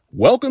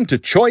Welcome to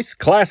Choice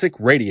Classic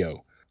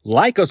Radio.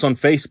 Like us on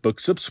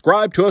Facebook,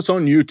 subscribe to us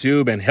on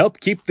YouTube, and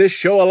help keep this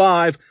show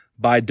alive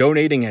by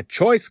donating at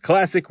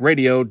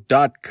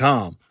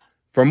choiceclassicradio.com.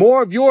 For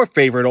more of your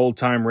favorite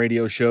old-time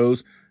radio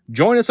shows,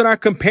 join us on our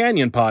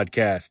companion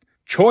podcast,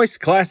 Choice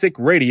Classic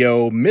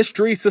Radio,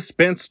 Mystery,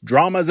 Suspense,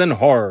 Dramas, and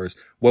Horrors,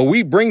 where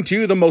we bring to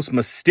you the most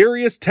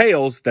mysterious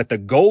tales that the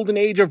golden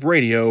age of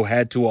radio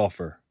had to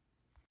offer.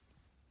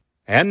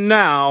 And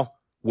now,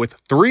 with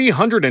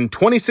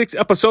 326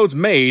 episodes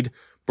made,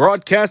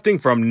 broadcasting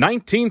from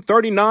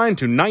 1939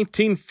 to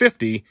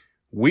 1950,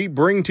 we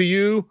bring to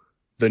you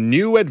The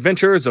New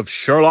Adventures of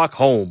Sherlock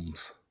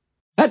Holmes.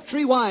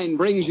 Petri Wine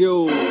brings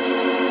you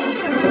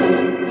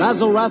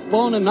Basil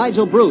Rathbone and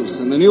Nigel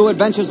Bruce in The New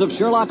Adventures of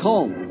Sherlock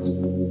Holmes.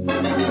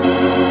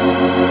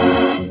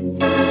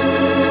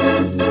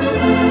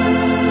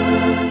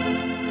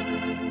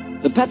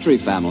 The Petri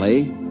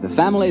family, the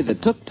family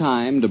that took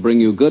time to bring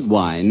you good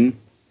wine,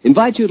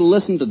 invite you to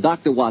listen to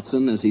Dr.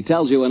 Watson as he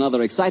tells you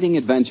another exciting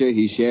adventure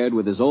he shared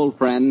with his old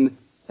friend,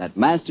 that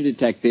master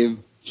detective,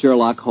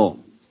 Sherlock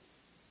Holmes.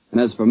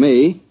 And as for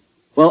me,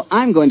 well,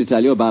 I'm going to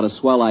tell you about a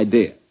swell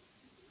idea.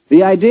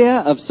 The idea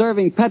of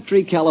serving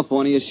Petri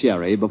California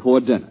sherry before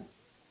dinner.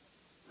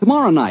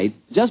 Tomorrow night,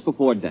 just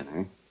before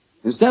dinner,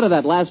 instead of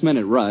that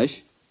last-minute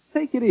rush,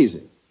 take it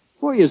easy.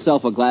 Pour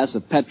yourself a glass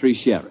of Petri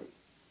sherry.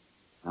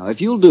 Now,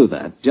 if you'll do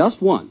that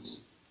just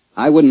once,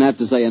 I wouldn't have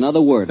to say another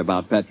word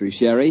about Petri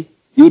sherry.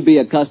 You'd be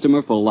a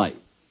customer for life.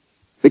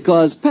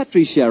 Because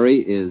Petri sherry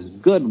is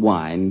good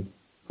wine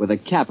with a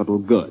capital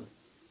good.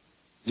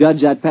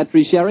 Judge that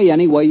Petri sherry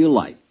any way you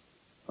like.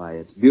 By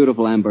its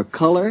beautiful amber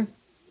color,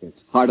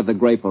 its heart of the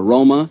grape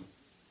aroma,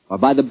 or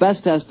by the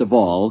best test of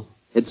all,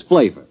 its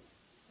flavor.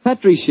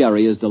 Petri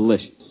sherry is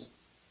delicious.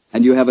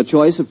 And you have a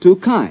choice of two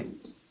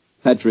kinds,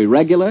 Petri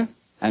regular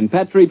and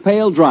Petri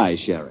pale dry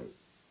sherry.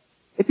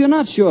 If you're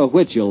not sure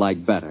which you'll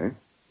like better,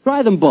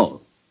 try them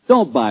both.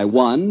 Don't buy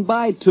one,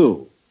 buy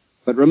two.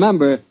 But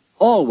remember,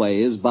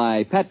 always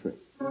buy Petri.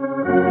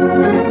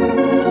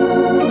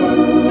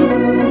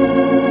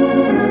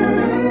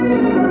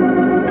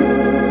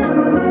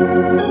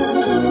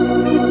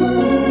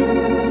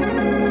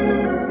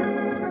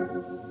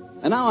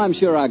 And now I'm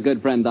sure our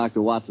good friend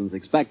Dr. Watson's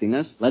expecting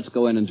us. Let's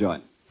go in and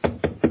join him.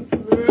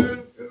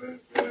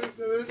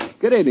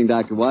 Good evening,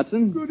 Dr.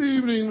 Watson. Good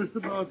evening,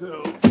 Mr.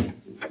 Bartell.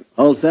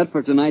 All set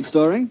for tonight's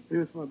story?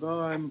 Yes, my boy,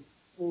 I'm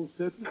all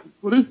set, Mr.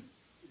 Fuller.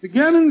 It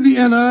began in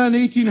Vienna in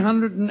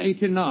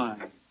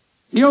 1889.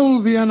 The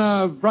old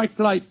Vienna of bright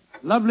light,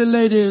 lovely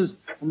ladies,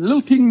 and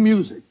lilting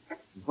music.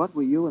 What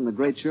were you and the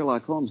great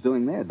Sherlock Holmes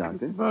doing there,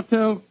 Doctor? Mr.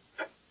 Bartell,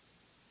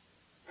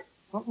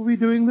 what were we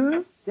doing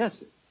there?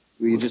 Yes, sir.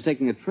 Were you just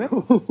taking a trip?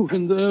 Oh,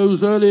 in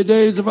those early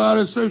days of our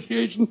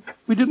association,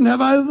 we didn't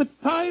have either the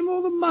time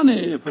or the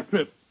money for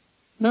trips.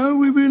 No,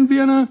 we were in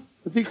Vienna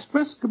at the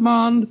express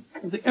command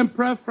of the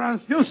Emperor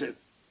Franz Joseph.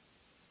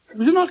 It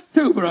was in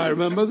October, I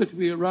remember, that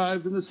we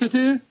arrived in the city,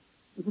 and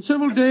for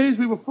several days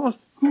we were forced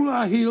to cool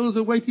our heels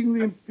awaiting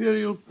the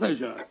imperial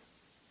pleasure.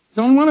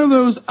 So on one of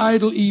those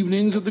idle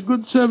evenings that the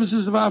good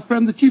services of our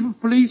friend the Chief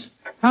of Police,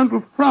 Count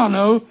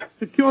Rufrano,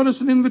 secured us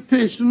an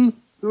invitation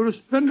to a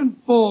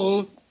resplendent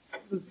ball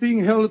that was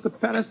being held at the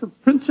palace of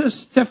Princess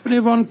Stephanie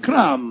von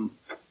Kram.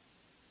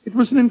 It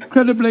was an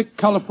incredibly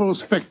colorful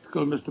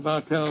spectacle, Mr.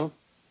 Bartell.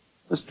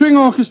 A string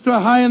orchestra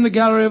high in the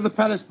gallery of the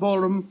palace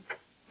ballroom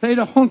played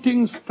a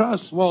haunting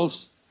Strauss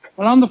waltz,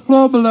 while on the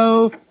floor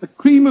below, the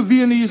cream of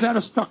Viennese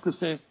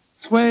aristocracy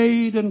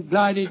swayed and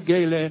glided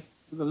gaily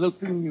to the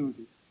lilting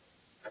music.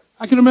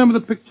 I can remember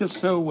the picture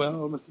so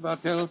well, Mr.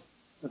 Bartell,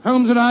 that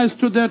Holmes and I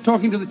stood there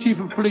talking to the Chief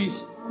of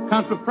Police,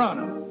 Count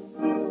Rufrano.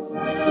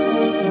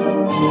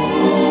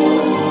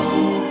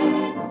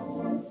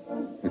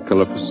 A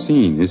colorful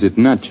scene, is it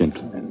not,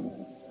 gentlemen?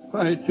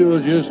 By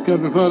George, yes,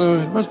 Count Rufrano.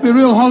 It must be a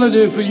real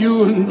holiday for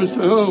you and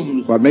Mr.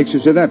 Holmes. What makes you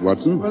say that,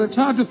 Watson? Well, it's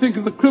hard to think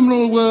of the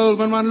criminal world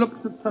when one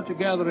looks at such a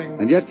gathering.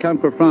 And yet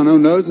Count Profano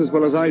knows as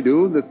well as I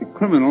do that the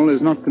criminal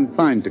is not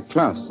confined to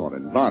class or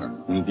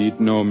environment. Indeed,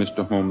 no,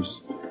 Mr. Holmes.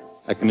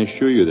 I can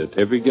assure you that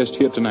every guest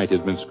here tonight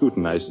has been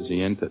scrutinized as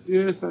he entered.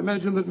 Yes, I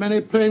imagine that many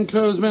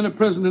plainclothes men are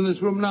present in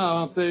this room now,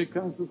 aren't they,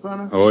 Count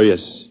Rufrano? Oh,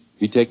 yes.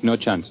 We take no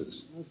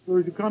chances. I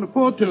suppose you can't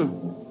afford to.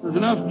 There's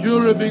enough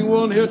jewelry being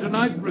worn here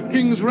tonight for a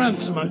king's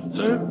ransom, I'd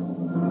say.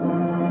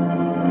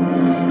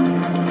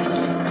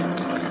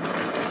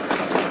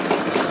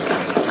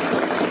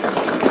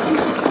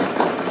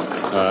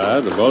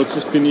 The waltz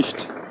is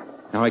finished.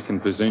 Now I can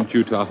present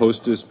you to our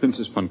hostess,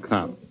 Princess von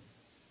Kram.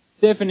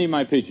 Stephanie,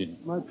 my pigeon.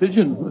 My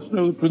pigeon must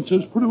know the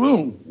princess pretty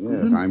well.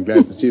 Yes, I'm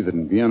glad to see that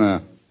in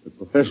Vienna the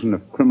profession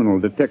of criminal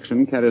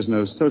detection carries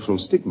no social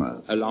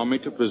stigma. Allow me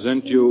to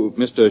present you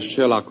Mr.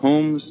 Sherlock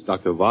Holmes,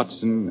 Dr.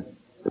 Watson,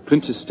 the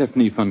Princess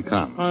Stephanie von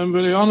Kram. I'm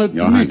very honored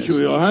Your to Highness. meet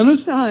you, Your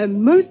Highness.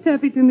 I'm most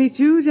happy to meet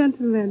you,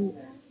 gentlemen.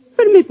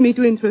 Permit me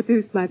to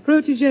introduce my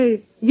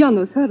protege,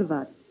 Janos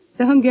Horvat,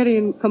 the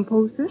Hungarian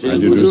composer. I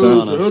do,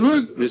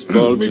 sir. This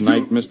ball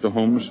tonight, Mr.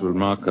 Holmes, will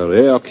mark a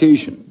rare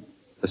occasion.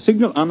 A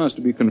signal honor is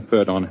to be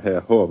conferred on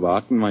Herr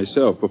Horvath and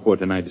myself before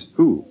tonight is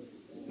through.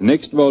 The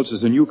next waltz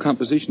is a new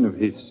composition of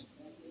his.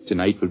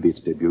 Tonight will be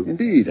its debut.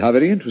 Indeed, how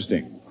very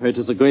interesting. It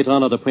is a great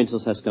honor the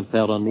princess has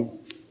conferred on me.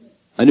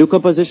 A new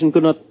composition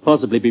could not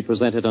possibly be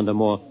presented under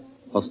more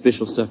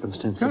auspicious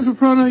circumstances. Count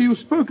Frana, you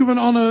spoke of an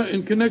honor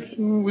in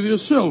connection with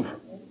yourself.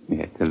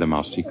 May I tell them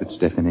our secret,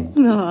 Stephanie?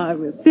 No, I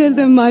will tell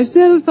them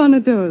myself,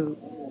 Anatole.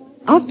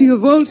 After your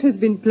waltz has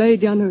been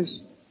played,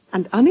 Janusz,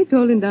 and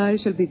Anatole and I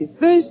shall be the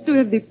first to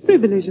have the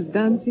privilege of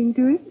dancing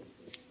to it,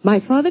 my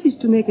father is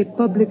to make a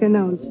public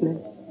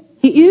announcement.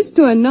 He is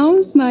to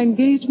announce my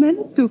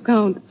engagement to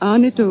Count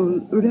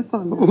Anatole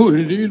Urefano. Oh,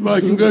 indeed, my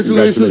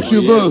congratulations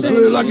to you both.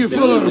 Very lucky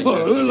fellow.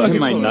 Very lucky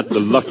Am I fellow. not the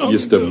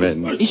luckiest of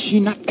men? Is she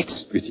not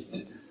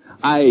exquisite?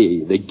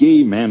 I, the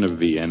gay man of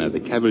Vienna,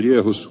 the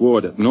cavalier who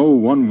swore that no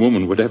one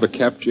woman would ever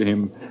capture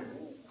him.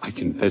 I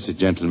confess it,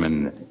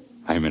 gentlemen,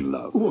 I'm in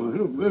love.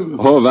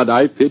 Oh, but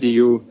I pity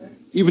you.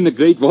 Even the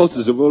great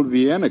waltzes of old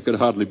Vienna could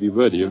hardly be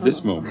worthy of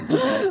this moment.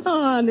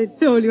 Oh,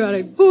 Anatole, you are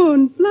a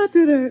born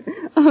flatterer.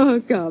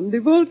 Oh, come, the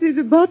waltz is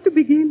about to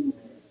begin.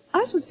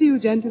 I shall see you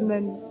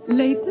gentlemen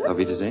later. Auf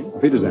Wiedersehen.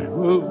 Auf Wiedersehen.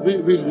 Well,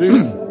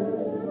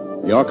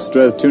 The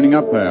orchestra is tuning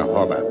up, Herr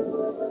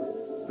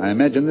Horvath. I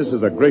imagine this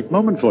is a great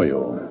moment for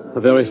you. A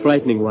very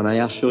frightening one,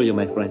 I assure you,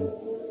 my friend.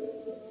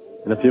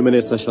 In a few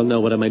minutes I shall know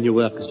whether my new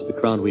work is to be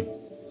crowned with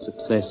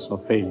success or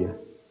failure.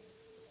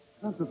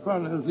 Count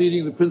Frana is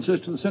leading the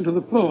princess to the center of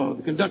the floor.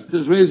 The conductor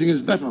is raising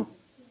his bottle.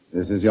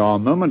 This is your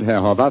moment, Herr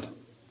Horvath.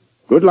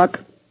 Good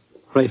luck.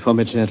 Pray for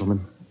me,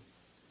 gentlemen.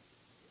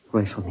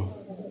 Pray for me.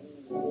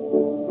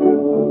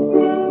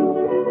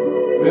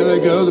 There they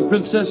go, the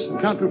princess and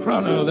Count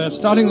Frana. They're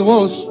starting the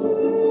waltz.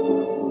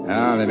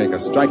 Ah, they make a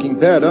striking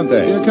pair, don't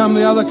they? Here come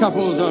the other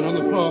couples out on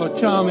the floor.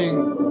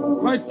 Charming.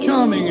 Quite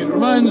charming. It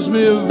reminds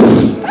me of...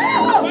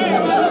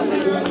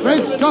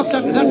 Great Scott,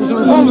 that was a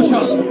revolver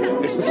shot.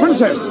 It's the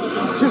princess.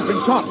 She's been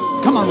shot.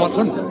 Come on,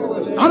 Watson.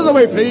 Out of the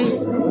way, please.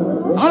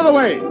 Out of the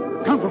way.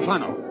 Count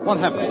Profano, what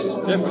happens?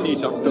 Stephanie,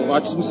 Dr.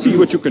 Watson, see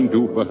what you can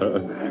do for her.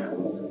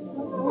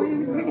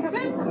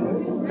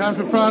 Count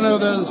Frano,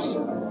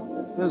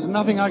 there's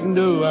nothing I can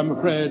do, I'm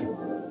afraid.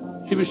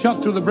 She was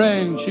shot through the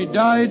brain. She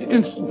died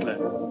instantly.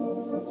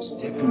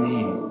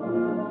 Stephanie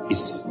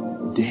is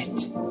dead.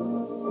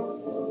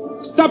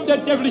 Stop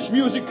that devilish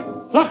music.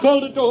 Lock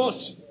all the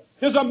doors.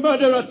 There's a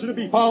murderer to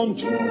be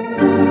found.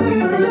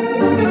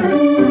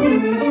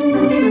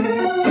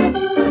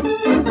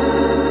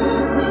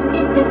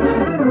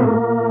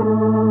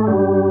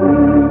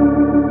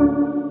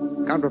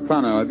 Count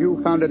Profano, have you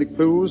found any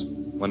clues?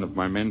 One of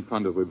my men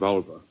found a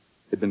revolver.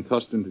 It had been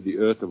thrust into the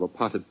earth of a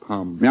potted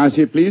palm. May I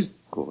see it, please?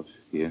 Of course,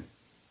 here.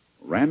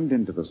 Rammed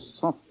into the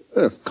soft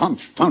earth.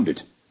 Confound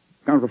it.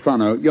 Count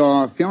Profano,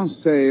 your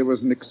fiancée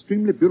was an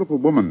extremely beautiful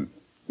woman.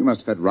 You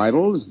must have had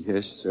rivals.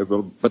 Yes,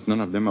 several, but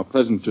none of them are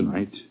present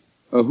tonight.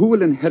 Who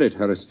will inherit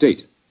her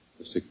estate?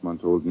 The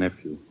 6-month-old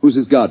nephew. Who's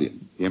his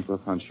guardian? The Emperor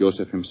Franz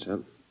Joseph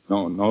himself.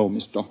 No,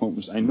 Mr.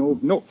 Holmes, I know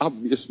of no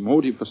obvious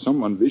motive for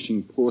someone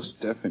wishing poor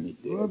Stephanie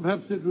dead. Well,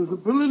 perhaps it was a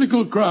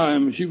political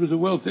crime. She was a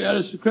wealthy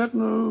aristocrat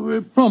and a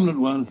very prominent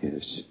one.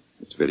 Yes,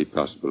 it's very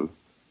possible.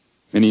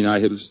 Many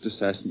nihilist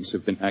assassins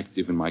have been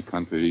active in my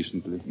country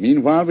recently.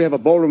 Meanwhile, we have a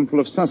ballroom full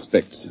of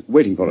suspects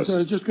waiting for us. So I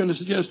was just going to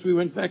suggest we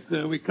went back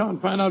there. We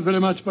can't find out very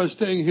much by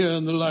staying here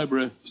in the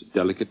library. It's a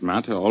delicate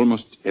matter.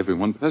 Almost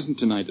everyone present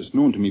tonight is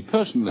known to me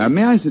personally.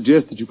 May I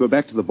suggest that you go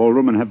back to the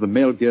ballroom and have the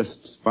male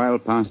guests file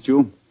past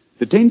you?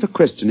 Detain for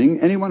questioning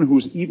anyone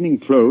whose evening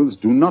clothes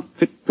do not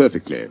fit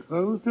perfectly.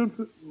 Oh,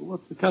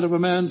 what's the cut of a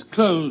man's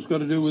clothes got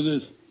to do with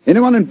this?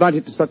 Anyone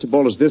invited to such a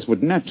ball as this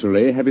would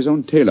naturally have his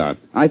own tailor.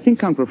 I think,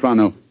 Count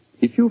Profano,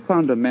 if you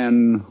found a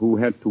man who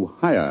had to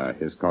hire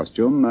his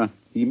costume,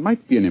 he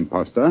might be an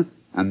impostor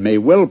and may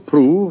well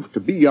prove to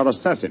be your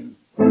assassin.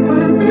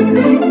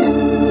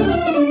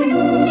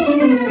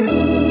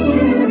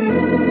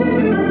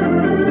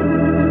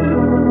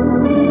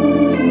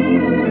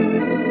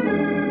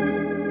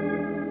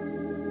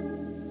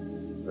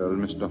 Well,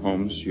 Mr.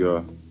 Holmes,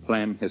 your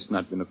plan has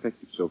not been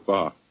effective so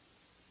far.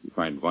 You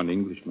find one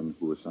Englishman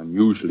who is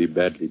unusually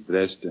badly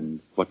dressed, and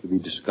what do we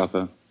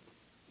discover?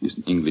 He's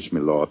an English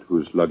milord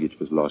whose luggage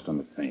was lost on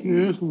the train.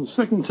 Yes, and the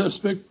second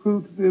suspect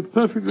proved to be a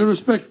perfectly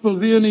respectable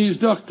Viennese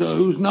doctor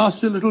whose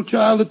nasty little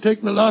child had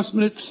taken a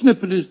last-minute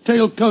snip at his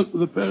tailcoat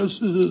with a pair of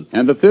scissors.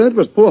 And the third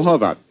was poor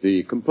Horvath,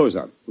 the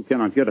composer, who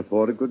cannot yet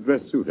afford a good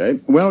dress suit, eh?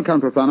 Well,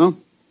 Count Profano,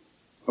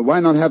 why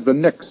not have the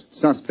next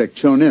suspect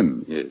shown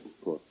in? Yes,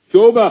 of course.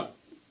 Schober,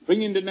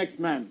 bring in the next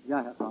man.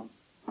 Ja, Herr Baum.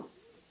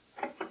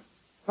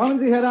 Kommen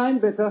Sie herein,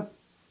 bitte.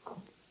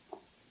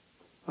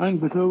 Ein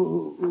bitte,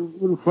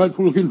 what a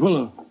frightful-looking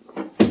fellow.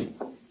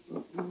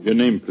 Your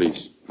name,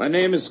 please. My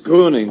name is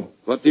Gruning.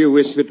 What do you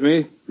wish with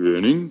me?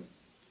 Gröning?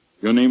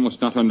 Your name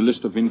was not on the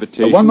list of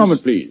invitations. One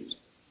moment, please.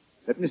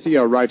 Let me see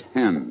your right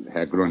hand,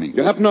 Herr Gruning.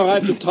 You have no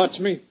right to touch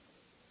me.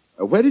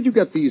 Where did you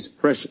get these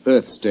fresh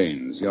earth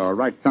stains? Your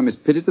right thumb is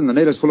pitted and the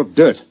nail is full of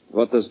dirt.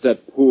 What does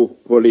that prove,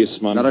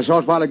 policeman? Not a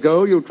short while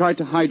ago, you tried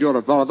to hide your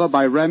revolver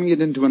by ramming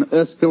it into an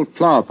earth-filled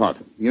flower pot.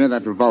 Give me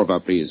that revolver,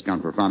 please,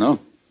 Count Profano.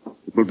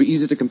 It will be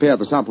easy to compare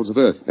the samples of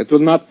earth. It will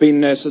not be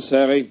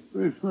necessary.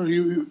 Well,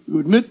 you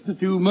admit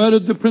that you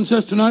murdered the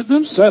princess tonight,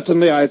 then?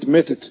 Certainly, I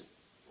admit it.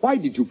 Why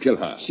did you kill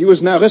her? She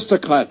was an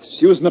aristocrat.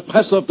 She was an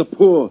oppressor of the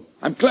poor.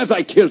 I'm glad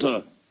I killed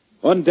her.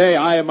 One day,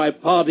 I and my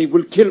party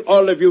will kill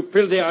all of you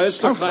filthy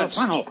aristocrats.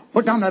 Count Rufano,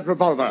 put down that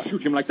revolver.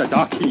 Shoot him like the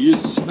dark he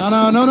is.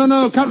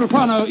 No, Count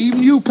Rufano.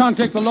 Even you can't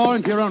take the law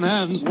into your own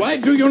hands. Why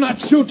do you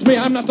not shoot me?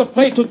 I'm not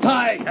afraid to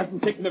die. Have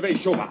him taken away,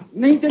 Schober.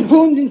 Nehmt den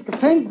Hund ins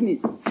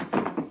Gefängnis.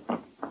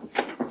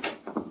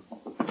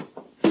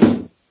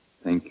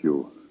 Thank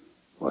you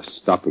for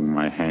stopping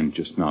my hand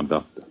just now,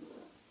 Doctor.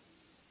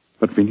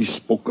 But when he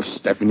spoke of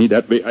Stephanie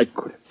that way, I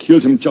could have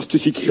killed him just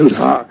as he killed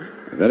her.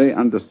 Very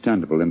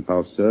understandable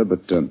impulse, sir,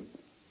 but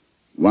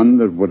one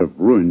that would have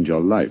ruined your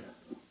life.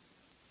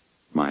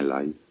 My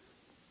life?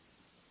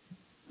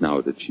 Now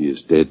that she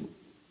is dead,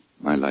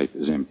 my life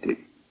is empty.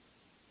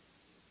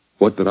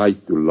 What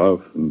right do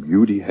love and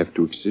beauty have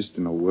to exist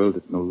in a world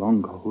that no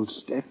longer holds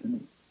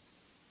Stephanie?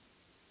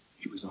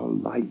 She was all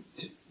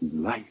light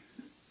and life,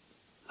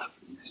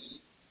 loveliness.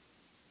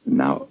 And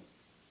now...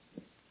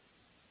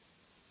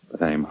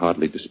 But I am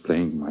hardly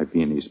displaying my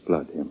Viennese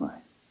blood, am I?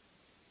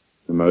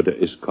 The murder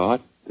is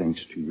caught,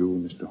 thanks to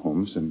you, Mr.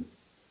 Holmes, and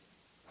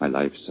my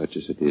life, such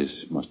as it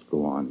is, must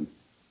go on.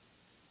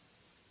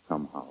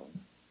 Somehow.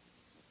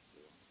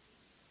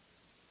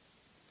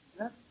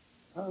 That's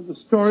how the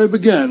story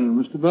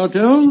began, Mr.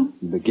 Bartell.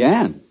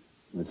 Began?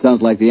 It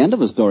sounds like the end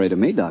of a story to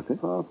me, Doctor.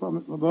 Far from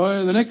it, my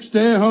boy. The next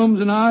day, Holmes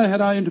and I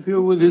had our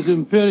interview with His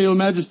Imperial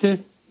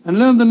Majesty and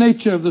learned the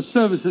nature of the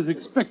services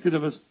expected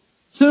of us.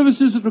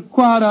 Services that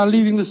required our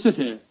leaving the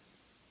city.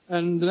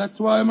 And that's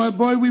why, my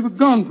boy, we were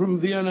gone from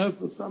Vienna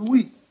for some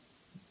weeks.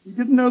 We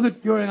didn't know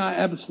that during our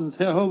absence,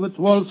 Herr Hovart's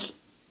waltz,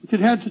 which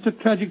had had such a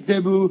tragic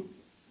debut,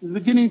 was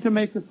beginning to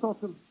make a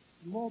sort of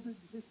morbid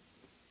history.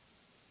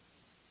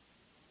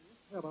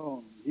 Herr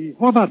Baron, the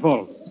Horvath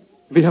waltz.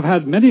 We have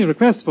had many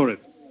requests for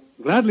it.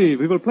 Gladly,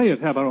 we will play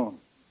it, Herr Baron.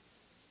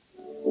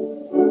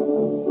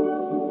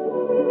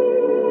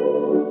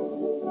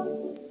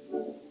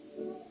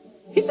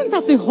 Isn't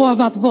that the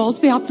Horvath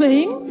waltz they are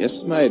playing?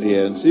 Yes, my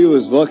dear, and see who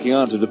is walking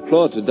onto the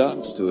floor to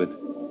dance to it.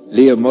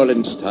 Leah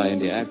Mollenstein,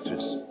 the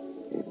actress.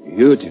 A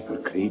beautiful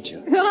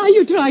creature. Are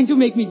you trying to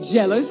make me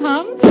jealous,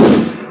 Hans?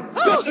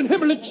 Gott in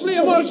Himmel, it's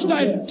Leah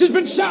Mollenstein! She's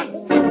been shot!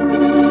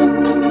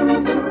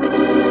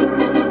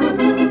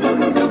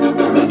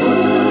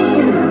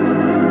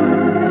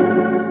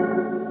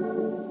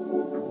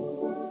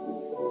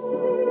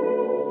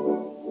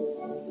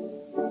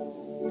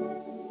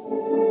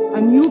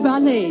 A new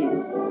ballet,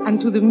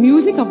 and to the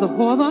music of the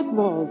Horvath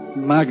waltz.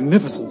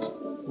 Magnificent.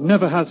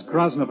 Never has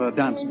Krasnova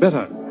danced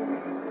better.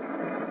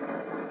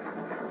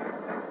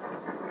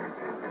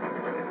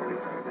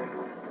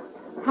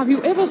 Have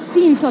you ever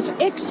seen such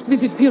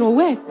exquisite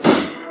pirouettes?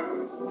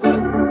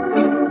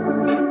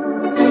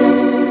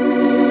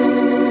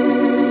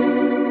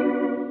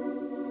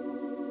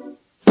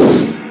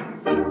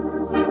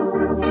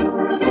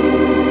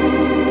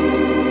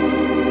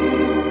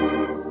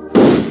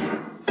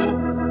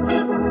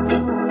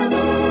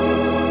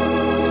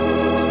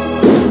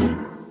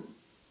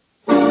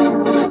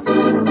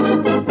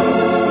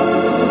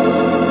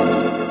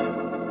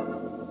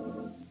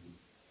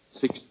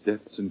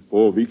 Deaths in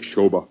 4 weeks,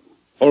 Schober.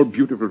 All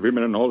beautiful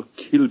women and all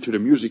killed to the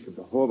music of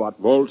the Horvath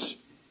waltz.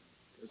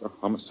 There's a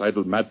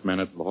homicidal madman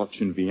at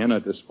large in Vienna.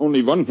 There's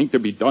only one thing to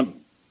be done.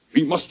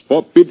 We must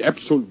forbid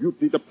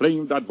absolutely the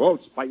playing of that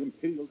waltz by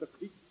imperial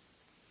decree.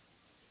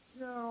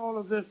 Yeah, all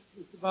of this,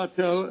 Mr.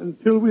 Bartell,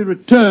 until we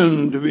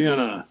return to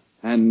Vienna.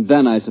 And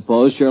then, I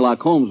suppose,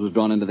 Sherlock Holmes was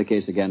drawn into the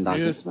case again,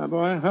 Doctor. Yes, my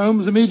boy.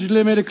 Holmes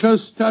immediately made a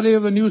close study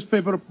of the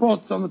newspaper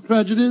reports on the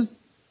tragedies,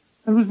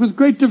 and it was with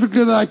great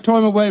difficulty that I tore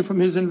him away from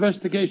his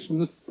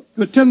investigations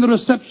to attend the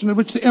reception at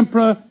which the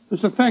Emperor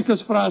was to thank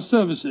us for our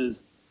services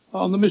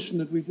on the mission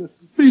that we just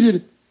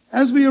completed.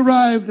 As we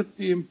arrived at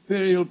the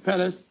Imperial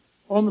Palace,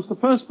 almost the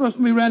first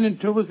person we ran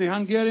into was the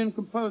Hungarian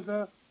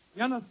composer,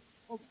 János.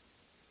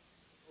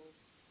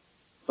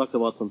 Dr.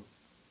 Watson,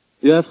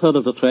 you have heard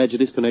of the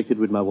tragedies connected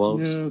with my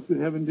waltz? Yes, we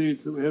have indeed.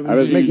 I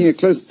was making a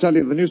close study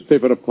of the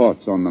newspaper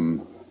reports on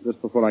them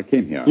just before I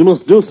came here. You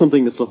must do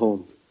something, Mr.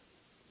 Holmes.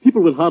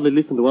 People will hardly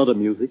listen to other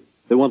music.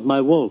 They want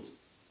my waltz.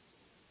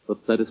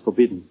 But that is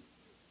forbidden.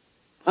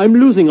 I'm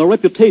losing a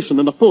reputation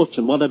and a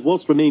fortune while that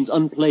waltz remains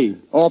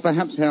unplayed. Or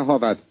perhaps, Herr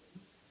Horvath,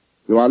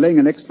 you are laying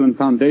an excellent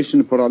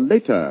foundation for a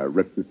later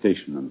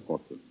reputation and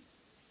fortune.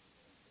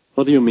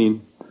 What do you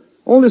mean?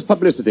 All this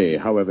publicity,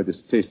 however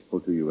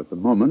distasteful to you at the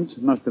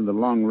moment, must in the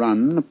long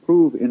run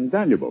prove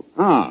invaluable.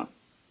 Ah,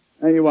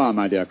 there you are,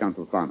 my dear Count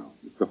Rufano.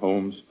 Mr.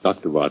 Holmes,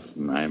 Dr.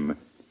 Watson, I'm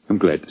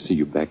glad to see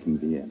you back in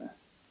Vienna.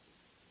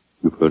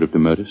 You've heard of the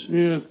murders?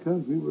 Yes,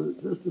 Count, we were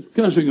just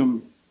discussing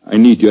them. I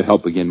need your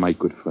help again, my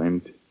good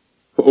friend.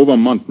 For over a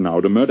month now,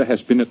 the murder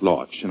has been at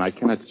large, and I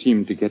cannot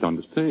seem to get on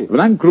the trail.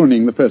 Well, I'm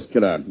Gruning, the first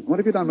killer. What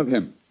have you done with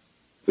him?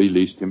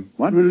 Released him.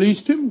 What?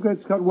 Released him?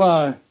 Great Scott,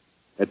 why?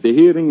 At the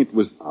hearing, it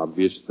was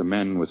obvious the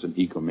man was an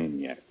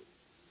egomaniac.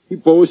 He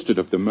boasted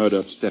of the murder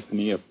of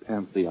Stephanie,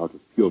 apparently out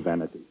of pure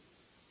vanity.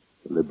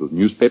 The liberal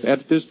newspaper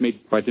editors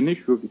made quite an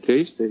issue of the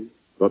case. They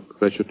brought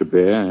pressure to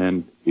bear,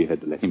 and we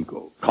had to let him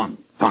go.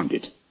 Confound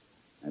it.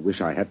 I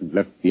wish I hadn't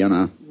left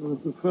Vienna. Well,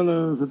 if the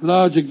fellow's at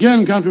large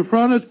again, Count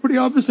Refrano, it's pretty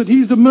obvious that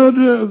he's the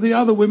murderer of the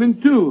other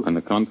women, too. On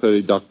the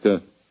contrary,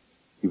 Doctor,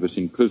 he was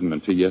in prison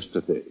until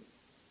yesterday.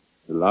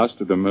 The last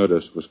of the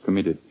murders was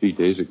committed 3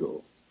 days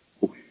ago.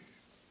 Oh,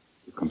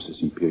 here comes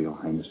His Imperial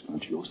Highness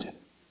Franz Josef.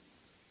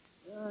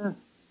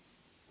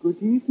 Good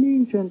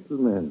evening,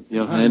 gentlemen.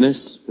 Your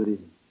Highness. Good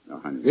evening.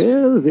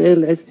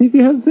 Well, I see we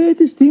have very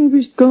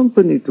distinguished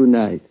company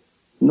tonight.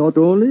 Not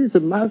only the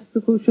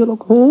masterful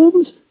Sherlock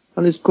Holmes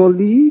and his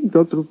colleague,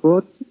 Dr.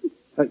 Watson,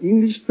 our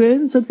English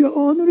friends that we are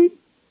honoring,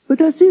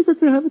 but I see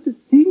that we have a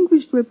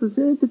distinguished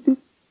representative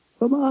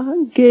from our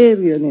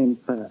Hungarian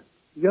Empire,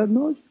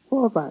 Janos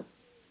Horváth.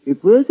 A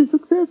worthy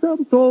successor,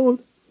 I'm told,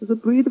 as a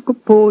breed of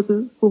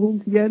composers for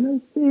whom Vienna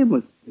is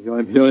famous. Your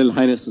Imperial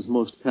Highness is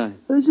most kind.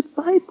 There's a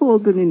pipe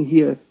organ in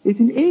here. It's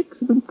in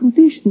excellent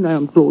condition, I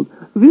am told.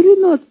 Will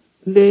you not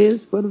play us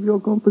one of your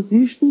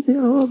compositions,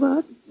 Herr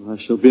Horváth? I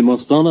shall be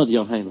most honored,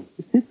 Your Highness.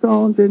 Sit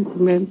down,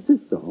 gentlemen,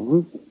 sit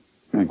down.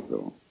 Thank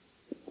you.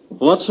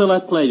 What shall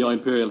I play, Your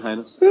Imperial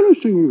Highness?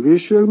 Anything you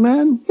wish, young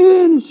man.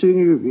 Anything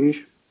you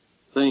wish.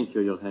 Thank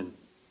you, Your Highness.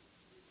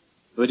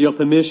 With your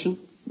permission,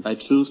 I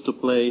choose to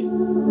play...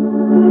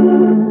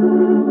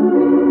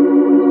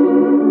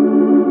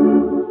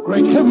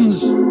 Great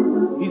heavens!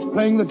 He's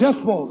playing the death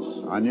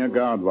waltz. On your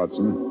guard,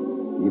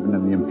 Watson. Even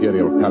in the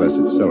Imperial Palace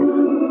itself,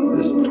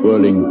 this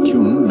twirling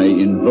tune may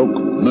invoke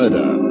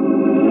murder.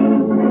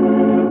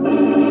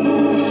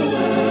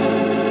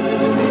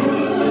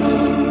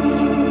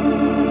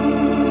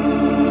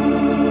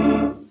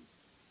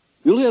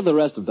 You'll hear the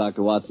rest of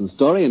Dr. Watson's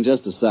story in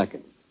just a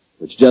second,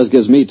 which just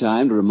gives me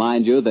time to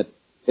remind you that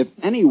if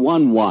any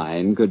one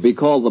wine could be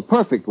called the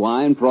perfect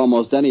wine for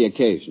almost any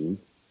occasion,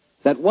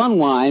 that one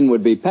wine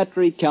would be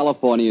Petri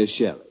California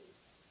Sherry.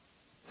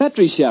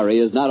 Petri Sherry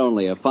is not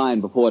only a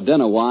fine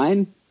before-dinner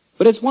wine,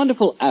 but it's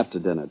wonderful after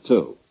dinner,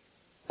 too.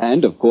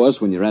 And, of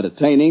course, when you're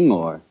entertaining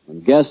or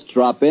when guests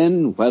drop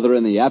in, whether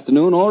in the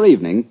afternoon or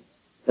evening,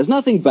 there's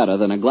nothing better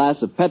than a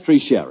glass of Petri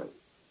Sherry.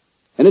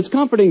 And it's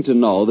comforting to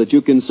know that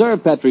you can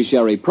serve Petri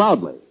Sherry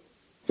proudly,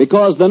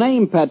 because the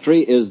name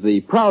Petri is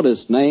the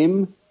proudest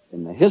name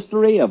in the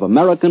history of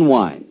American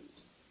wines.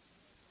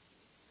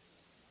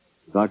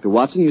 Dr.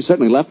 Watson, you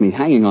certainly left me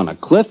hanging on a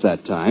cliff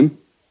that time.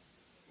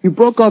 You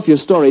broke off your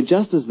story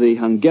just as the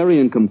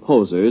Hungarian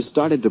composer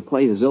started to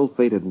play his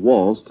ill-fated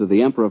waltz to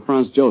the Emperor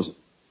Franz Joseph.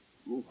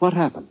 What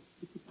happened?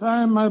 At the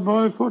time, my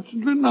boy,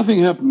 fortunately,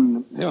 nothing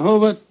happened. Herr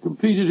Horváth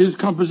completed his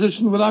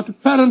composition without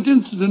apparent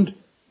incident,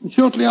 and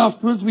shortly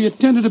afterwards we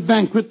attended a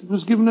banquet that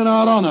was given in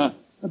our honor.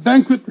 A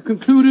banquet that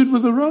concluded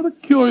with a rather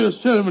curious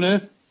ceremony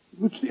in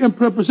which the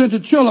Emperor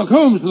presented Sherlock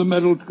Holmes with a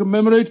medal to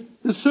commemorate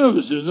his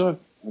services.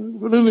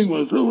 What anything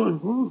was.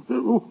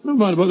 Never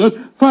mind about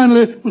that.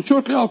 Finally, it was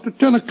shortly after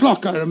 10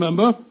 o'clock, I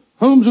remember.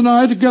 Holmes and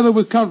I, together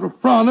with Count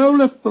Refrano,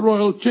 left the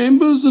royal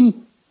chambers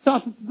and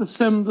started to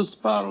descend the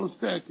spiral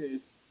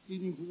staircase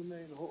leading to the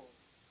main hall.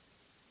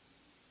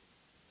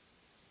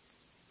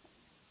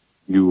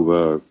 You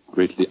were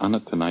greatly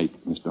honored tonight,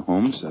 Mr.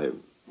 Holmes. I've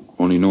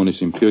only known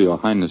His Imperial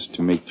Highness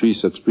to make 3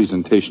 such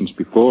presentations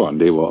before, and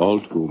they were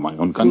all to my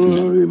own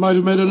countrymen. He might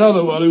have made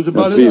another while he was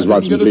about Please, it.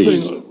 Watson,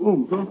 please.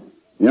 Huh?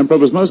 The Emperor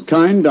was most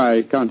kind.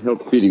 I can't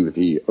help feeling that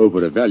he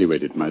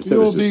over-evaluated my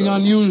services. You're being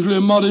unusually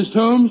modest,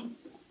 Holmes.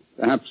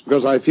 Perhaps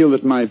because I feel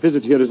that my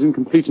visit here is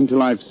incomplete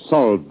until I've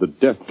solved the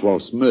death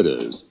waltz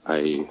murders.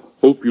 I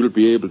hope you'll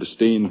be able to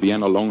stay in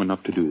Vienna long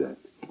enough to do that.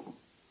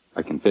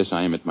 I confess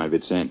I am at my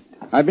wit's end.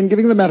 I've been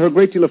giving the matter a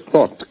great deal of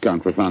thought,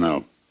 Count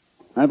Refrano.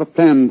 I have a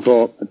plan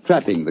for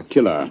trapping the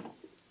killer.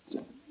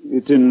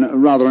 It's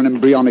in rather an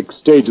embryonic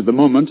stage at the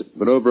moment,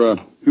 but over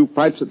a few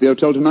pipes at the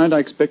hotel tonight, I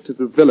expect to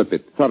develop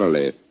it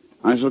thoroughly.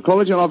 I shall call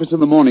at your office in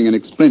the morning and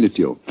explain it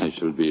to you. I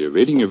shall be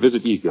awaiting your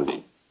visit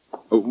eagerly.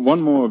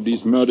 One more of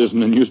these murders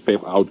and the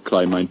newspaper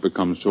outcry might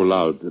become so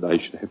loud that I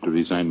should have to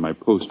resign my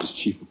post as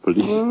chief of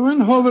police. Well, when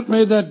Horváth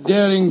made that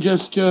daring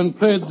gesture and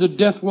played the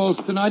death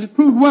waltz tonight, it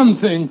proved one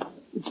thing.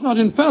 It's not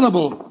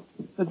infallible.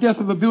 The death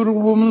of a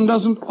beautiful woman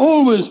doesn't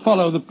always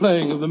follow the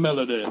playing of the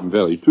melody.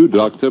 Very true,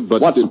 Doctor,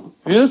 but... Watson.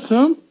 Yes,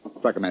 sir?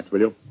 Strike a match, will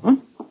you? Huh?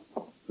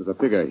 There's a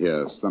figure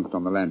here slumped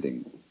on the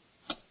landing.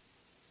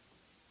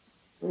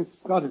 It's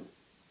got it.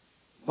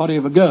 Body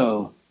of a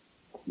girl.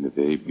 And a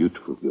very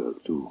beautiful girl,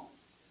 too.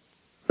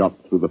 Shot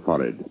through the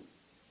forehead.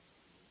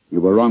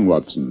 You were wrong,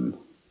 Watson.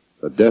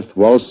 The death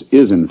waltz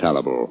is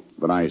infallible,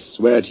 but I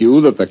swear to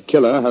you that the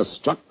killer has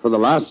struck for the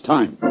last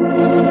time.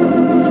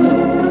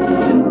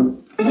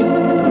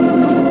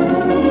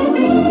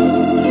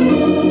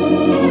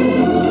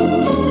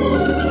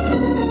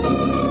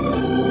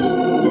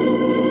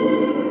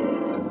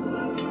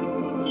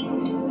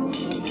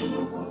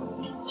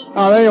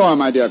 Ah, there you are,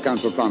 my dear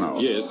Count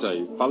Refrano. Yes,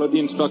 I followed the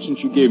instructions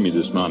you gave me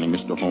this morning,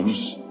 Mr.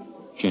 Holmes.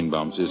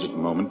 Schenbaum's is at the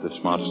moment the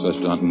smartest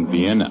restaurant in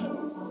Vienna.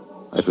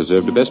 I've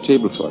reserved the best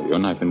table for you,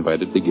 and I've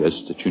invited the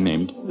guests that you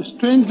named. A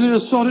strangely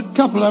assorted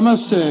couple, I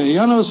must say.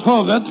 Janos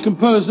Horvath, the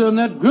composer, and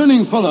that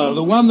grinning fellow,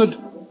 the one that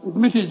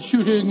admitted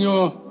shooting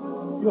your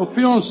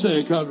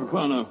fiancée, Count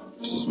Rufano.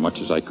 It's as much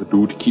as I could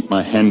do to keep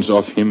my hands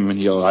off him when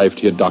he arrived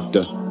here,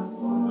 Doctor.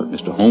 But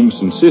Mr. Holmes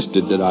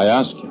insisted that I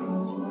ask him.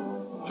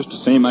 Just the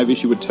same, I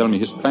wish he would tell me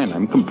his plan.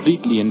 I'm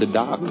completely in the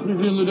dark.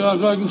 Completely in the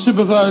dark. I can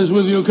sympathize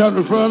with you, Count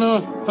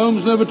Rufano.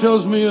 Holmes never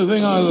tells me a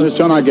thing either. Let's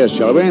join our guest,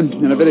 shall we?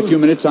 In a very few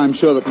minutes, I'm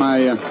sure that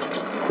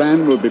my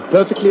plan will be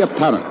perfectly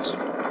apparent.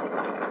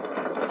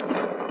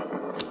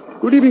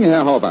 Good evening,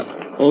 Herr Horvath.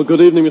 Oh,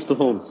 good evening, Mr.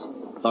 Holmes.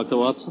 Dr.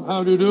 Watson.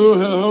 How do you do,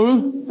 Herr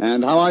Holmes?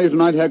 And how are you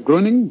tonight, Herr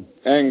Gröning?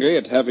 Angry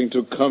at having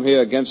to come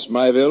here against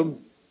my will.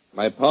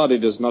 My party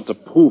does not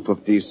approve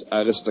of these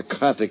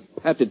aristocratic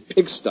padded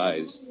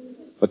pigsties.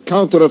 But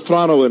Count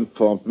Rufano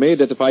informed me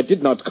that if I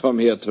did not come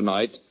here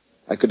tonight,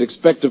 I could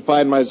expect to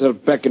find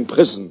myself back in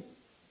prison.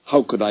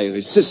 How could I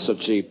resist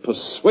such a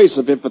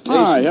persuasive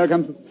invitation? Here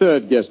comes the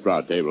third guest for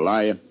our table.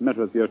 I met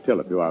her at the hotel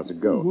a few hours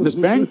ago. Miss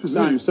Banks,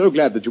 I'm so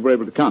glad that you were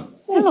able to come.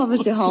 Hello,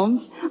 Mr.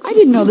 Holmes. I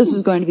didn't know this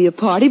was going to be a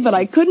party, but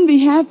I couldn't be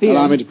happier.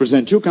 Allow me to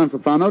present you, Count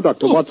Rufano,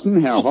 Dr.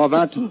 Watson, Herr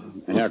Horvath,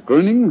 Herr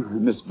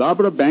Gröning, Miss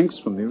Barbara Banks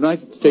from the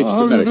United States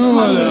of America.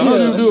 How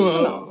do you do,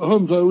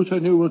 Holmes? I wish I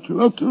knew what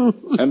you're up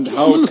to. And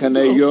how can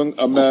a young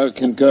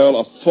American girl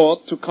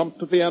afford to come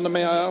to Vienna,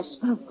 may I ask?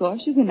 Of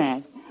course you can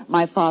ask.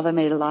 My father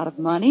made a lot of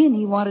money, and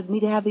he wanted me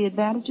to have the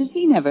advantages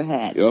he never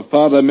had. Your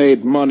father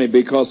made money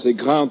because he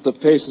ground the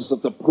faces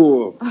of the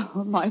poor.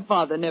 Oh, my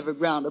father never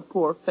ground a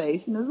poor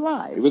face in his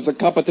life. He was a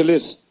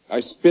capitalist. I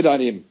spit on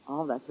him.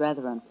 Oh, that's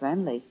rather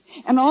unfriendly.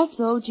 And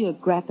also,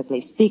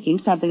 geographically speaking,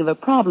 something of a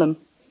problem.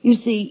 You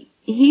see,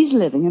 he's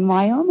living in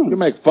Wyoming. You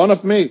make fun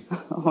of me?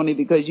 Only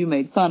because you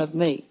made fun of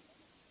me.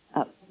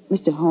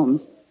 Mr.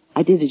 Holmes,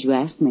 I did as you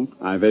asked me.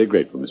 I'm very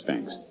grateful, Miss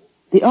Banks.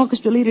 The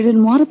orchestra leader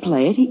didn't want to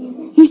play it.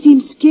 He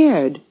seemed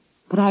scared.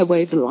 But I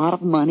waved a lot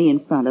of money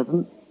in front of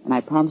him, and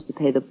I promised to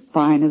pay the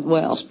fine as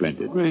well.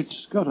 Splendid. Great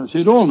Scott, I see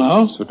it all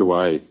now. So do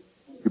I.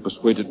 You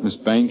persuaded Miss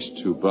Banks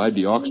to bribe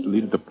the orchestra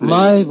leader to play.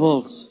 My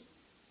waltz.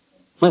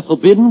 My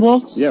forbidden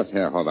waltz? Yes,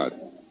 Herr Horvath.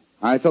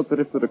 I felt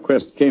that if the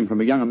request came from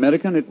a young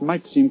American, it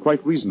might seem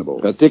quite reasonable.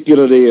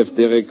 Particularly if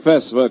the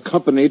requests were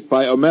accompanied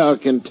by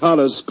American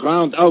dollars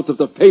ground out of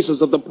the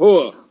faces of the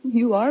poor.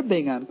 You are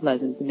being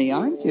unpleasant to me,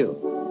 aren't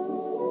you?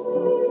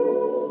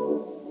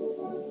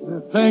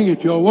 They're playing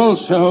at your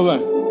waltz, Herr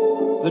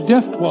Horvath. The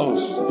deft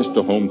waltz.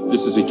 Mr. Holmes,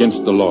 this is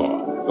against the law.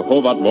 The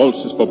Horvath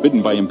waltz is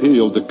forbidden by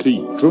imperial decree.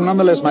 True,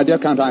 nonetheless, my dear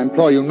Count, I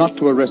implore you not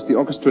to arrest the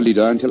orchestra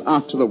leader until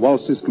after the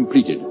waltz is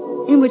completed.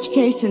 In which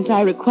case, since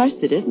I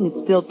requested it and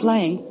it's still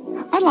playing,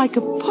 I'd like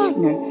a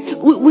partner.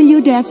 Will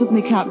you dance with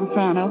me, Count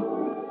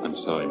Rufano? I'm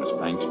sorry, Miss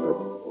Banks,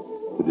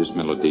 but to this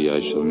melody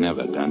I shall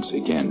never dance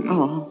again.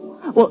 Oh.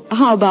 Well,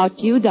 how about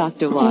you,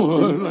 Dr.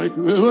 Watson? Oh, I'd like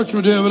you very much,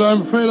 my dear, but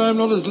I'm afraid I'm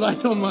not as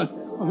light on my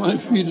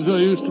feet as I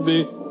used to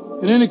be.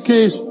 In any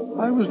case,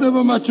 I was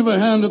never much of a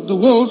hand at the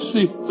waltz.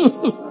 The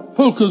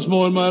polka's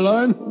more in my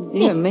line.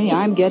 Dear me,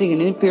 I'm getting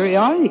an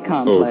inferiority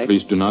complex. Oh,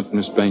 please do not,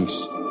 Miss Banks.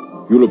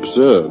 You'll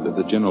observe that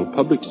the general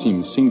public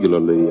seems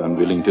singularly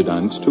unwilling to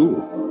dance,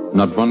 too.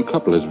 Not one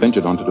couple has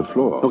ventured onto the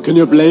floor. How can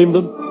you blame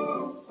them?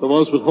 The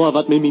waltz with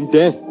Horvath may mean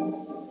death.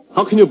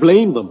 How can you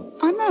blame them?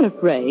 I'm not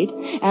afraid.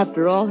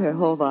 After all, Herr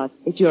Horvath,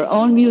 it's your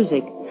own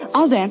music.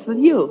 I'll dance with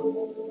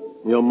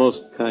you. You're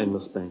most kind,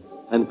 Miss Banks,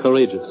 and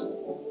courageous.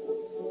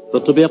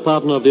 But to be a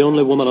partner of the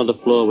only woman on the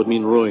floor would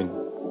mean ruin.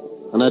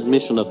 An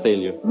admission of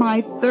failure.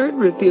 My third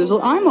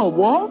refusal. I'm a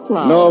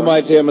wallflower. No,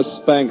 my dear Miss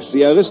Banks,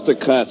 the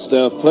aristocrats,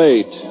 they're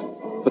afraid.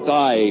 But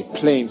I,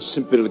 plain,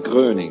 simple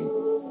Gröning,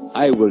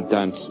 I will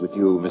dance with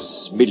you,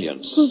 Miss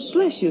Millions. Oh,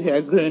 bless you,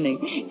 Herr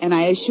Gröning. And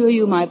I assure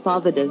you my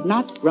father does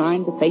not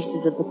grind the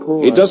faces of the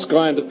poor. He does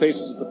grind the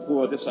faces of the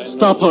poor, this I know.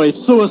 Stop her,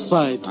 it's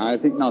suicide. I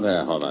think not,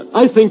 Herr Horvath.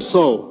 I think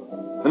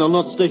so. And I'll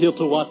not stay here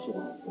to watch it.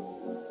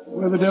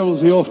 Where the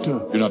devil's he off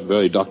to? Do not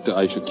worry, Doctor.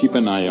 I shall keep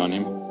an eye on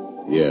him.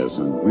 Yes,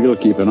 and we'll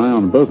keep an eye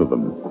on both of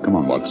them. Come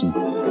on, Watson.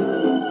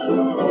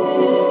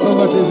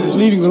 Horvath is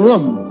leaving the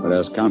room.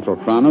 Whereas Count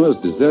Rufano has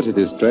deserted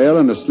his trail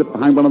and has slipped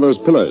behind one of those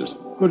pillars.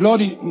 Good Lord,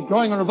 he's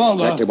drawing a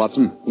revolver. Exactly,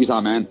 Watson. He's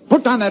our man.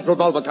 Put down that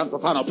revolver, Count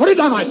Rufano. Put it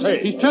down, I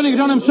say. He's turning it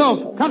on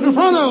himself. Count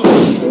Rufano!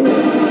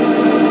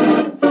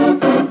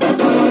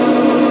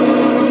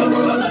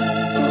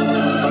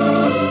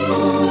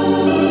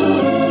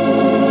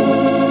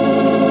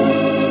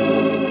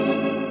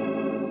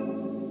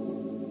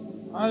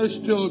 I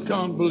still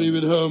can't believe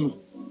it, Holmes.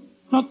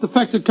 Not the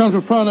fact that Count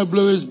Rufano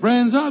blew his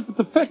brains out, but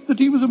the fact that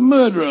he was a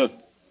murderer.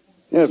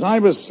 Yes, I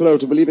was slow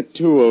to believe it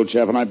too, old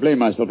chap, and I blame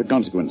myself in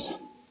consequence.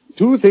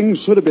 Two things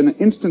should have been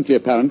instantly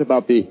apparent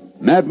about the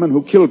madman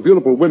who killed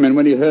beautiful women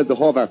when he heard the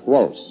Horvath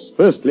waltz.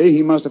 Firstly,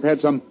 he must have had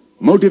some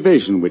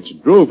motivation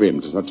which drove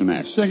him to such an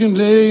act.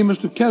 Secondly, he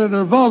must have carried a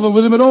revolver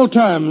with him at all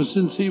times,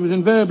 since he was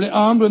invariably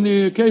armed when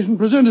the occasion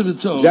presented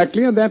itself.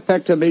 Exactly, and that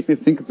factor made me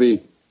think of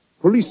the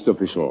police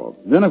official.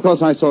 Then, of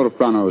course, I saw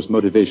Rufano's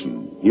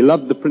motivation. He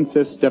loved the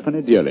Princess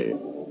Stephanie dearly.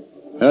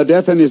 Her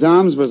death in his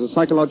arms was a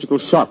psychological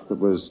shock that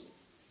was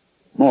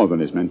more than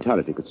his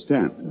mentality could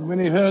stand. And when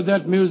he heard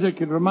that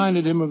music, it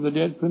reminded him of the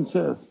dead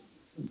princess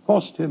and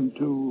forced him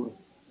to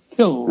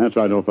kill. That's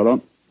right, old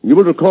fellow. You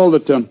will recall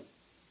that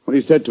what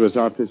he said to us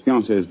after his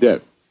fiancée's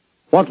death.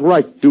 What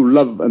right do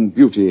love and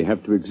beauty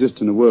have to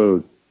exist in a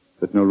world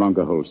that no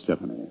longer holds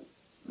Stephanie?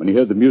 When he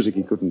heard the music,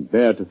 he couldn't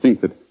bear to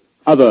think that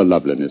other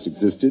loveliness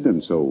existed,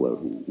 and so,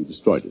 well, he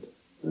destroyed it.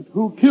 But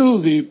who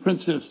killed the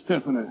Princess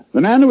Stephanie?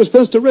 The man who was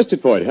first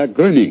arrested for it, Herr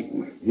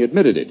Gröning. He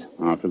admitted it.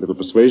 After a little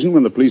persuasion,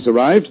 when the police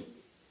arrived,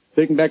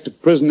 taken back to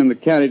prison in the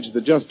carriage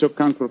that just took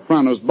Count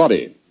Profrano's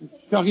body. It's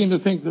shocking to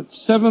think that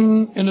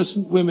 7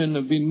 innocent women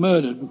have been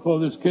murdered before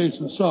this case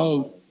is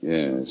solved.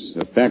 Yes,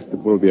 a fact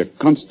that will be a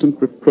constant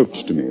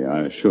reproach to me,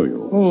 I assure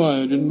you. Oh,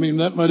 I didn't mean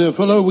that, my dear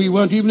fellow. We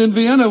weren't even in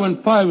Vienna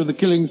when 5 of the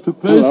killings took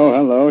place.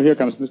 Hello. Here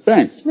comes Miss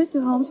Banks.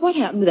 Mr. Holmes, what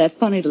happened to that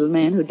funny little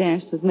man who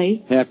danced with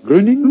me? Herr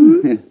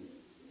Gröning?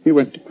 He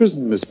went to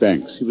prison, Miss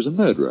Banks. He was a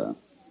murderer.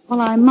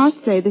 Well, I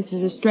must say this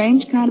is a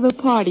strange kind of a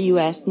party you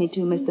asked me to,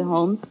 Mr.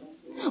 Holmes.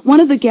 One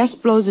of the guests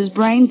blows his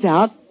brains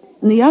out,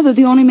 and the other,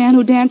 the only man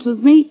who danced with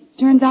me,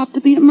 turns out to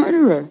be a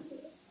murderer.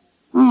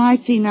 Oh, I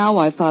see now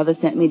why Father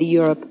sent me to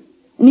Europe.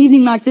 An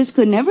evening like this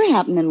could never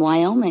happen in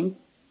Wyoming.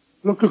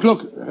 Look.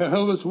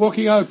 Helmut's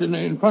walking out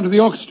in front of the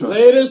orchestra.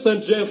 Ladies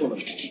and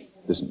gentlemen.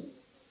 Listen.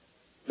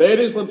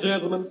 Ladies and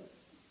gentlemen,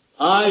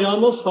 I,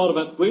 Amos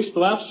Horvath, wish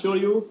to assure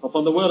you,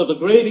 upon the word of the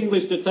great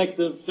English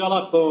detective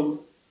Sherlock Holmes,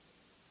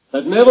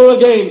 that never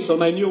again shall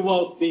my new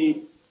waltz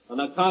be an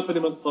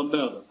accompaniment for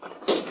murder.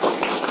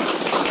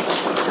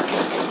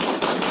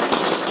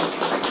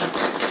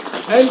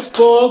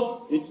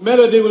 Henceforth, its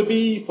melody will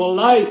be for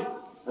life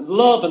and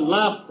love and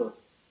laughter.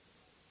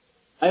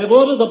 I have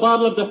ordered a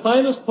bottle of the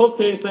finest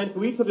Tokay sent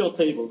to each of your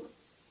tables.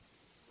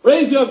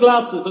 Raise your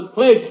glasses and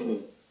pledge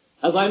me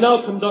as I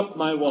now conduct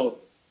my waltz.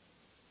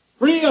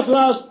 Free at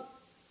last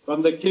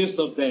from the kiss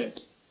of death.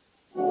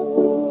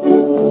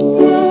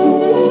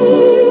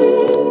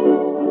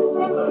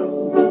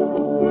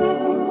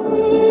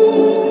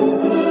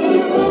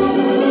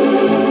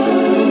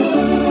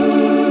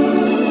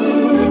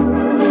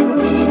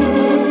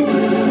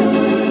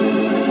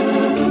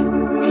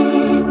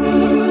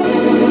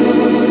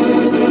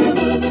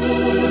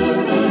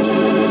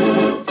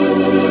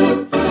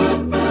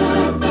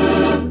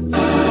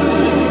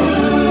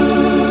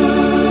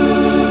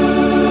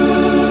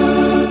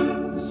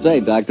 Say,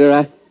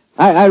 Doctor,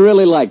 I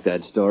really like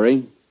that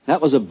story.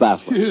 That was a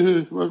baffler.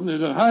 Yes, wasn't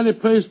it? A highly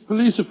placed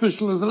police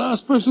official is the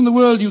last person in the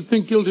world you'd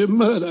think guilty of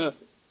murder.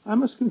 I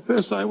must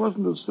confess I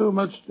wasn't of so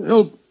much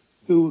help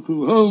to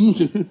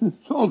Holmes in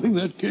solving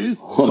that case.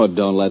 Oh,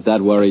 don't let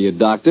that worry you,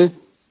 Doctor.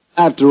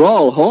 After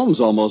all, Holmes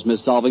almost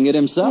missed solving it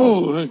himself.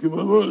 Oh, thank you,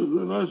 my boy.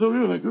 Nice of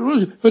you, thank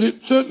you. But it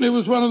certainly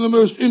was one of the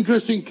most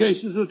interesting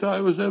cases that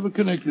I was ever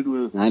connected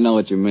with. I know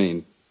what you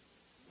mean.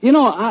 You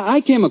know,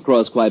 I came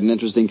across quite an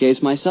interesting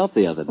case myself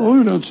the other day. Oh,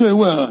 you don't say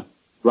where?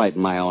 Right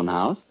in my own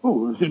house.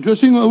 Oh, that's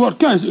interesting.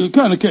 What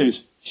kind of case?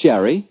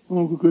 Sherry.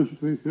 Oh, for gracious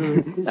sake,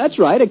 sherry. That's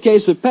right, a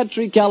case of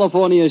Petri,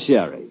 California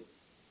sherry.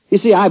 You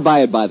see, I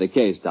buy it by the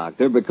case,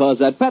 Doctor, because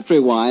that Petri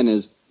wine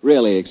is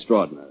really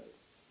extraordinary.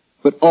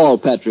 But all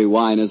Petri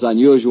wine is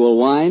unusual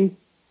wine,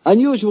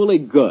 unusually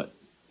good,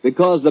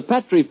 because the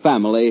Petri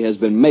family has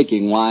been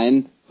making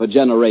wine for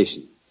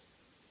generations.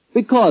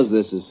 Because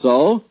this is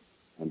so,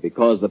 and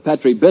because the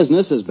Petri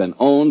business has been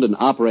owned and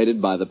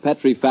operated by the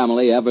Petri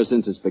family ever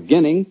since its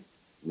beginning,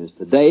 and is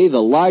today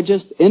the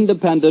largest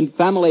independent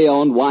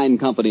family-owned wine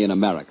company in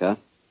America,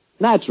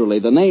 naturally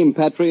the name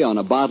Petri on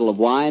a bottle of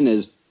wine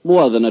is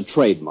more than a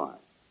trademark.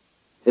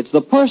 It's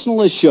the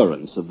personal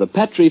assurance of the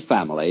Petri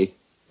family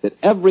that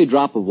every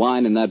drop of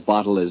wine in that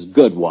bottle is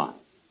good wine.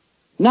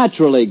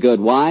 Naturally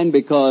good wine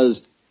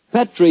because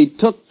Petri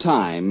took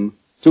time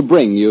to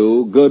bring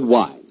you good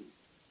wine.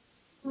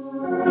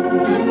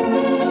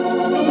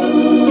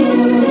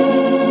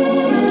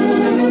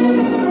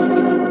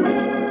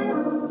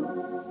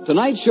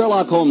 Tonight's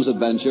Sherlock Holmes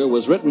adventure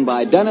was written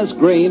by Dennis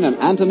Green and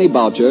Anthony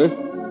Boucher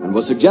and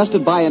was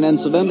suggested by an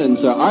incident in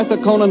Sir Arthur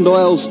Conan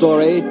Doyle's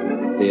story,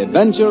 The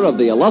Adventure of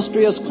the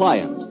Illustrious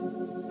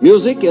Client.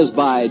 Music is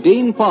by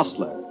Dean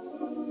Fostler.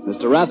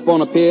 Mr.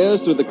 Rathbone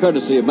appears through the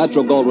courtesy of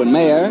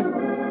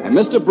Metro-Goldwyn-Mayer, and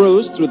Mr.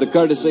 Bruce through the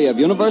courtesy of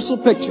Universal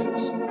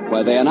Pictures,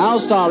 where they are now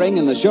starring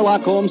in the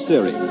Sherlock Holmes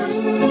series.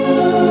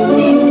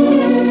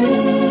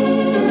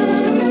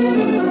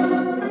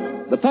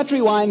 The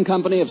Petri Wine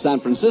Company of San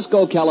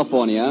Francisco,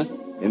 California,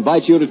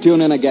 invites you to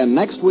tune in again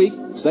next week,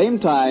 same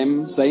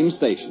time, same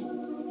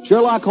station.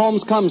 Sherlock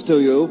Holmes comes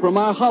to you from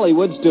our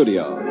Hollywood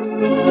studios.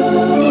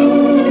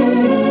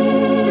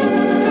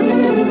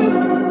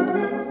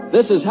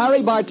 This is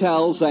Harry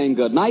Bartell saying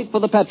goodnight for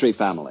the Petri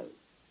family.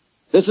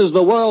 This is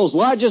the world's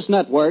largest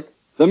network,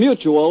 the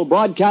Mutual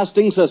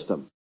Broadcasting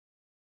System.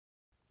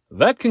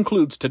 That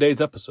concludes today's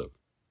episode.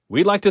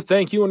 We'd like to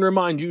thank you and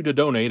remind you to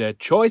donate at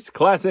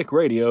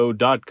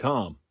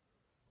choiceclassicradio.com.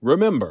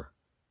 Remember,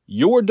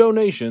 your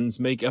donations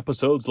make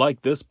episodes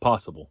like this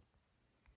possible.